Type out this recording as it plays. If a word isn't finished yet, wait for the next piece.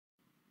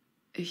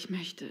Ich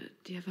möchte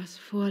dir was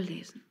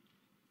vorlesen.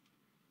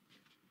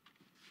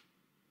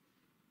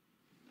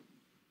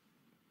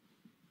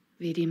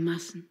 Wie die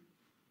Massen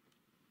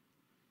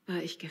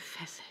war ich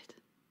gefesselt,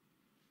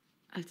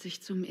 als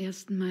ich zum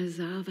ersten Mal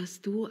sah,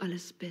 was du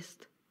alles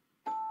bist.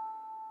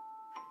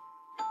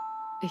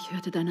 Ich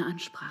hörte deine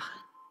Ansprache.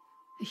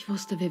 Ich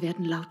wusste, wir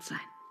werden laut sein.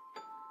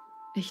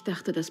 Ich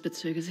dachte, das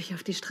bezöge sich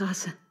auf die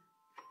Straße.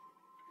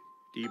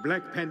 Die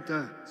Black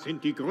Panther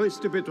sind die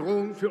größte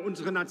Bedrohung für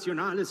unsere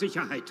nationale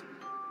Sicherheit.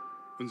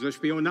 Unser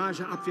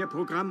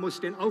Spionageabwehrprogramm muss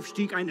den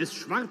Aufstieg eines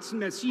schwarzen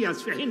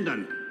Messias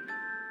verhindern.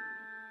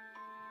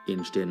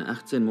 Ihnen stehen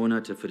 18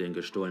 Monate für den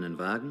gestohlenen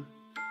Wagen,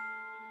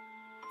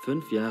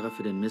 5 Jahre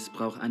für den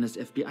Missbrauch eines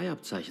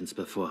FBI-Abzeichens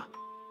bevor.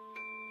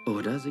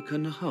 Oder Sie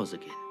können nach Hause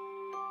gehen.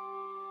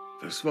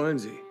 Was wollen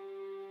Sie?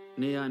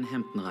 Näher an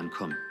Hampton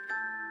rankommen.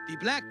 Die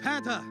Black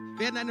Panther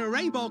werden eine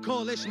Rainbow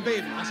Coalition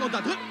bilden, aus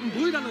unterdrückten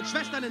Brüdern und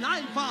Schwestern in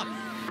allen Farben.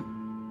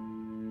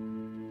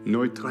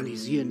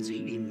 Neutralisieren Sie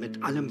ihn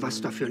mit allem,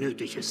 was dafür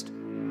nötig ist.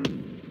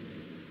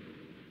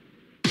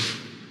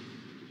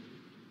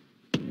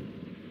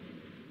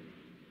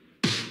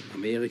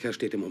 Amerika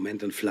steht im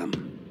Moment in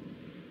Flammen.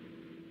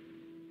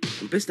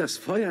 Und bis das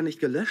Feuer nicht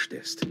gelöscht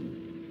ist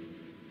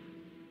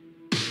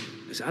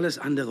alles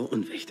andere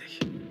unwichtig.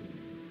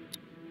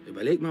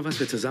 Überleg mal, was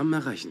wir zusammen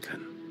erreichen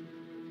können.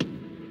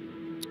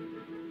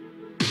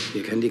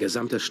 Wir können die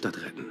gesamte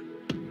Stadt retten.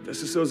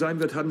 Dass es so sein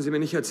wird, haben Sie mir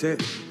nicht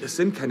erzählt. Es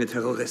sind keine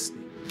Terroristen.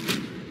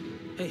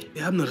 Hey,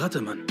 wir haben eine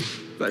Ratte, Mann.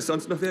 Weiß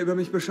sonst noch wer über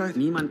mich Bescheid?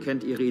 Niemand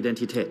kennt Ihre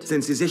Identität.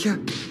 Sind Sie sicher?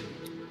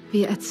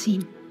 Wir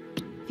erziehen,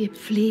 wir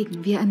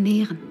pflegen, wir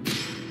ernähren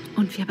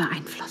und wir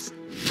beeinflussen.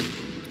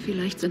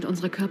 Vielleicht sind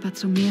unsere Körper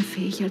zu mehr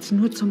fähig als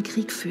nur zum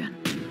Krieg führen.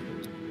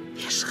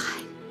 Wir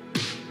schreien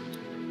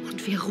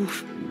und wir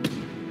rufen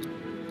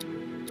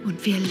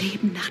und wir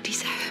leben nach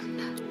dieser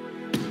Hymne.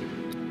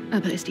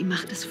 Aber ist die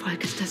Macht des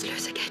Volkes das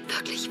Lösegeld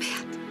wirklich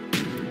wert?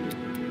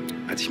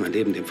 Als ich mein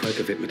Leben dem Volk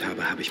gewidmet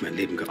habe, habe ich mein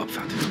Leben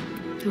geopfert.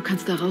 Du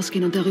kannst da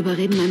rausgehen und darüber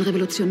reden, einen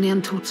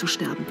revolutionären Tod zu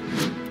sterben.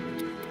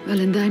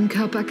 Weil in deinem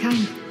Körper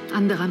kein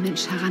anderer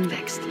Mensch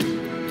heranwächst.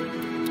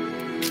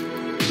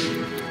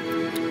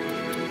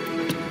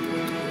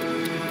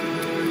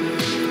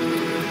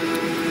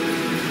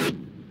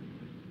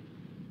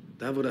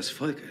 Da, wo das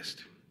Volk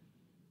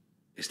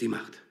ist die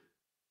Macht.